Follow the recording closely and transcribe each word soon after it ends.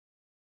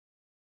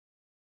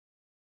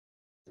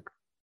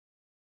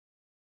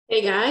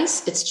Hey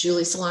guys, it's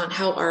Julie Salant.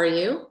 How are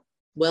you?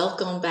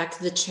 Welcome back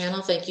to the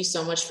channel. Thank you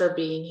so much for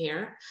being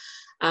here.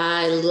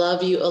 I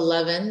love you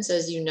 11s,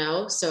 as you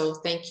know, so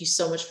thank you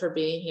so much for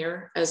being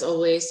here. As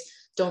always,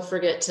 don't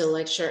forget to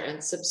like, share,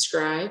 and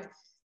subscribe.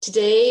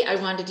 Today, I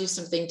wanted to do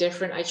something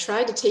different. I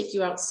tried to take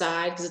you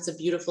outside because it's a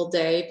beautiful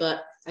day,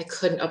 but I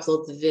couldn't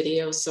upload the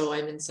video, so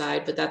I'm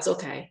inside, but that's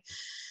okay.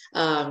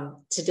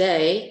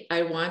 Today,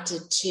 I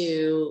wanted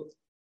to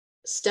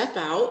step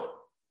out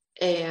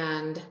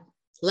and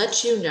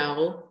let you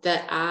know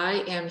that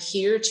I am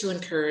here to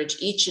encourage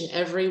each and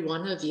every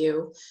one of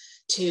you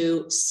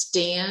to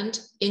stand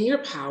in your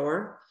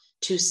power,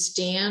 to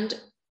stand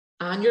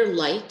on your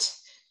light,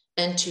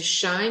 and to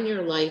shine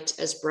your light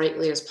as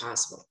brightly as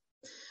possible.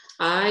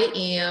 I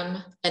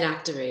am an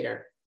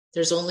activator.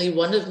 There's only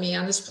one of me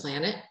on this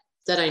planet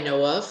that I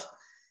know of,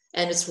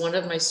 and it's one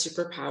of my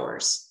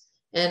superpowers.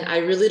 And I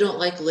really don't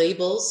like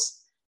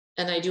labels,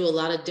 and I do a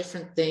lot of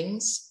different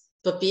things.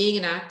 But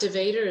being an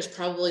activator is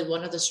probably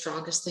one of the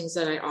strongest things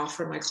that I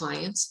offer my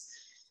clients.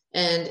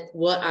 And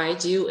what I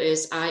do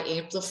is I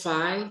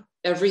amplify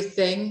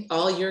everything,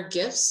 all your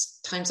gifts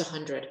times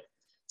 100.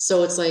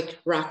 So it's like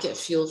rocket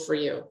fuel for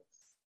you.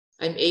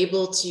 I'm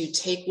able to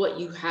take what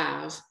you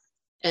have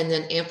and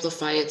then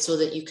amplify it so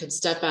that you can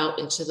step out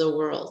into the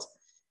world.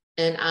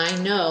 And I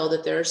know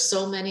that there are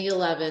so many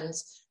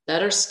 11s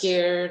that are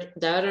scared,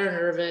 that are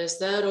nervous,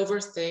 that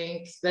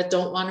overthink, that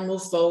don't want to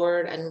move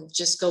forward and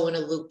just go in a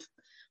loop.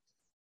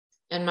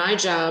 And my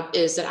job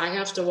is that I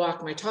have to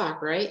walk my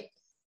talk, right?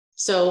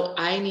 So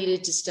I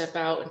needed to step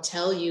out and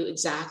tell you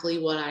exactly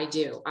what I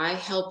do. I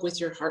help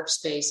with your heart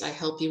space. I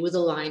help you with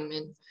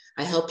alignment.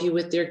 I help you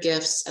with your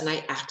gifts, and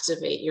I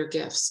activate your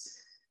gifts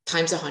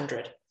times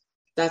 100.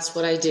 That's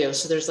what I do.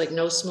 So there's like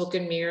no smoke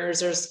and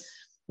mirrors. There's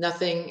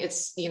nothing.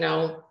 It's,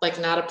 like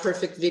not a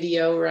perfect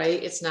video,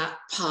 right? It's not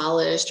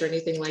polished or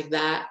anything like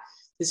that.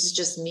 This is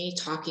just me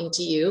talking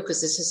to you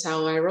because this is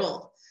how I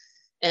roll.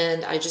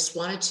 And I just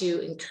wanted to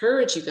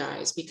encourage you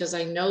guys because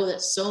I know that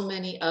so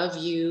many of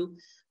you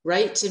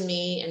write to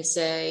me and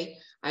say,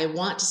 I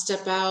want to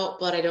step out,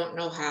 but I don't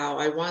know how.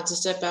 I want to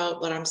step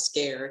out, but I'm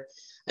scared.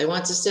 I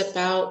want to step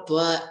out,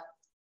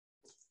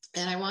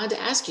 and I wanted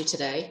to ask you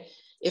today,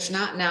 if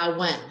not now,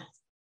 when?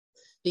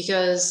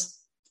 Because,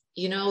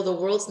 the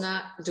world's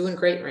not doing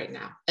great right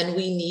now, and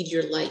we need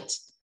your light.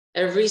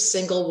 Every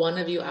single one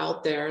of you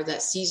out there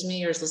that sees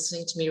me or is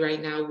listening to me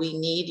right now, we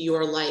need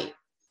your light.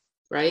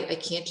 Right? I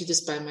can't do this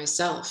by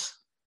myself.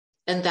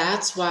 And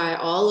that's why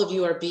all of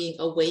you are being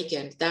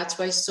awakened. That's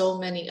why so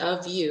many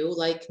of you,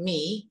 like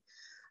me,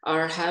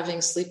 are having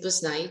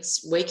sleepless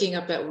nights, waking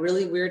up at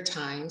really weird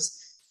times.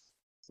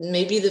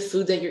 Maybe the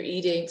food that you're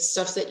eating,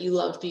 stuff that you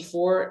loved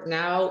before,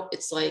 now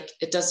it's like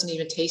it doesn't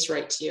even taste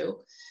right to you.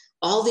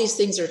 All these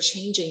things are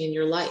changing in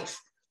your life.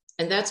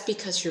 And that's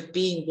because you're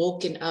being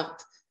woken up.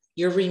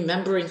 You're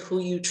remembering who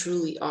you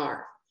truly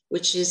are,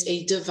 which is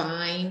a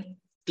divine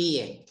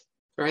being.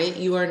 Right?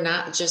 You are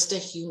not just a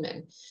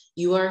human.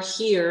 You are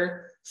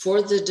here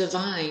for the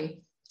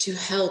divine to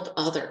help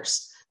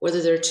others,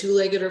 whether they're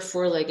two-legged or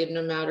four-legged,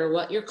 no matter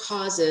what your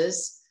cause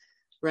is,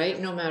 right?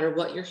 No matter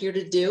what you're here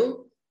to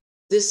do,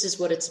 this is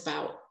what it's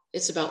about.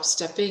 It's about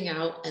stepping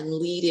out and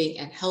leading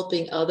and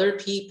helping other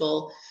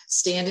people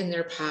stand in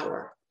their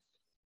power.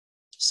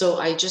 So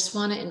I just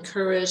want to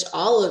encourage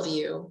all of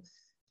you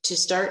to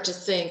start to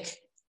think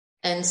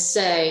and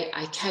say,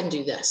 I can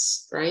do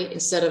this, right?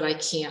 Instead of I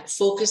can't.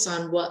 Focus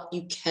on what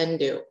you can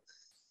do,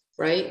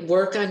 right?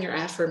 Work on your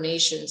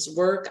affirmations.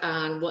 Work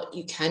on what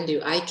you can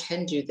do. I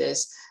can do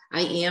this.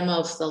 I am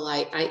of the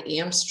light. I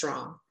am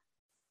strong.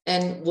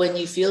 And when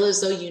you feel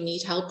as though you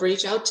need help,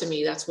 reach out to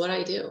me. That's what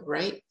I do,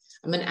 right?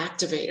 I'm an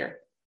activator.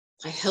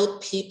 I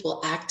help people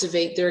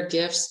activate their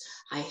gifts.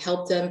 I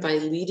help them by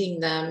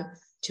leading them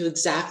to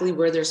exactly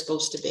where they're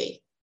supposed to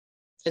be.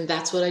 And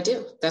that's what I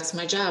do. That's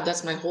my job.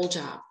 That's my whole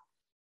job.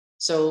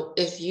 So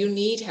if you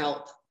need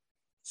help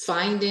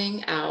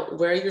finding out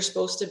where you're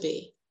supposed to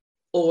be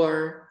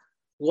or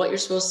what you're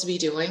supposed to be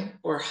doing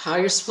or how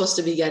you're supposed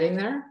to be getting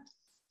there,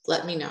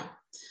 let me know.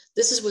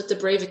 This is with the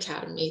Brave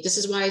Academy. This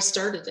is why I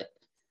started it,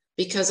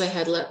 because I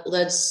had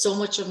led so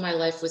much of my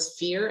life with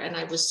fear and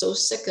I was so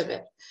sick of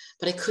it,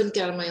 but I couldn't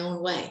get out of my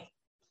own way.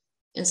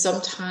 And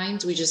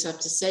sometimes we just have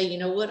to say, you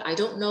know what? I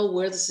don't know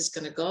where this is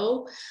going to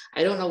go.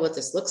 I don't know what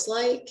this looks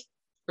like,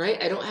 right?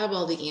 I don't have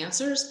all the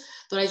answers,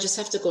 but I just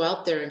have to go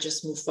out there and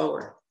just move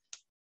forward.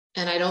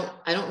 And I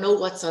don't know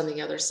what's on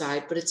the other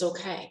side, but it's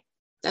okay.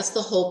 That's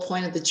the whole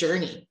point of the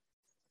journey.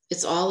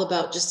 It's all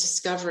about just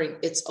discovering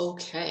it's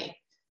okay,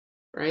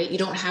 right? You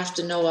don't have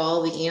to know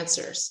all the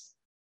answers,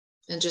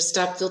 and just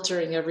stop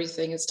filtering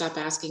everything and stop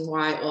asking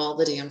why all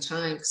the damn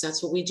time, because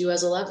that's what we do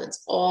as 11s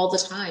all the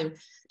time,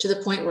 to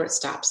the point where it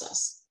stops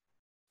us.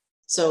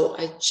 So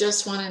I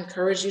just want to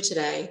encourage you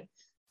today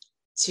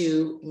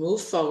to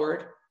move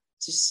forward,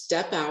 to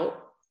step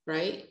out,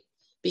 right?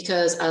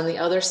 Because on the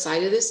other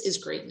side of this is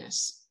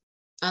greatness.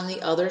 On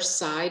the other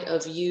side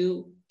of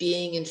you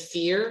being in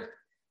fear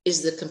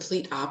is the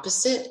complete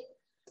opposite,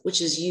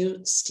 which is you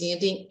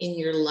standing in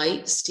your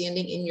light,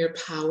 standing in your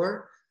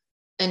power,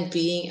 and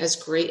being as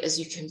great as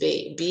you can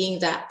be, being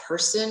that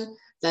person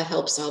that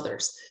helps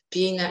others,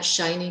 being that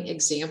shining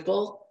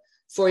example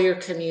for your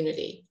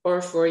community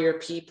or for your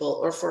people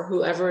or for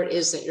whoever it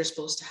is that you're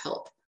supposed to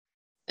help.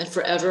 And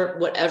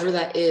whatever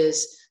that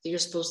is that you're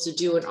supposed to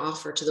do and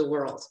offer to the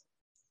world,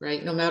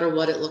 right? No matter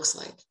what it looks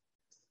like.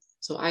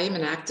 So I am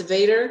an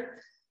activator.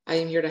 I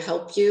am here to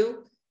help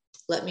you.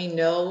 Let me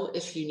know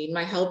if you need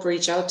my help.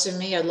 Reach out to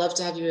me. I'd love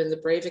to have you in the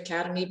Brave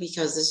Academy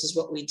because this is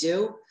what we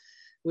do.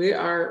 We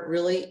are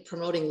really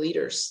promoting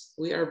leaders.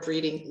 We are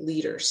breeding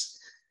leaders.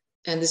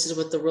 And this is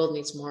what the world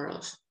needs more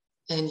of.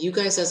 And you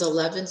guys as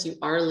 11s, you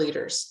are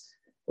leaders.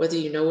 Whether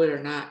you know it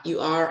or not, you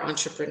are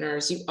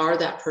entrepreneurs. You are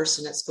that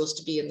person that's supposed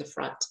to be in the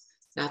front,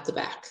 not the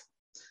back.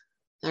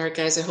 All right,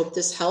 guys, I hope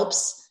this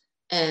helps.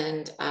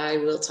 And I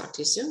will talk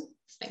to you soon.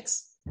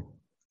 Thanks.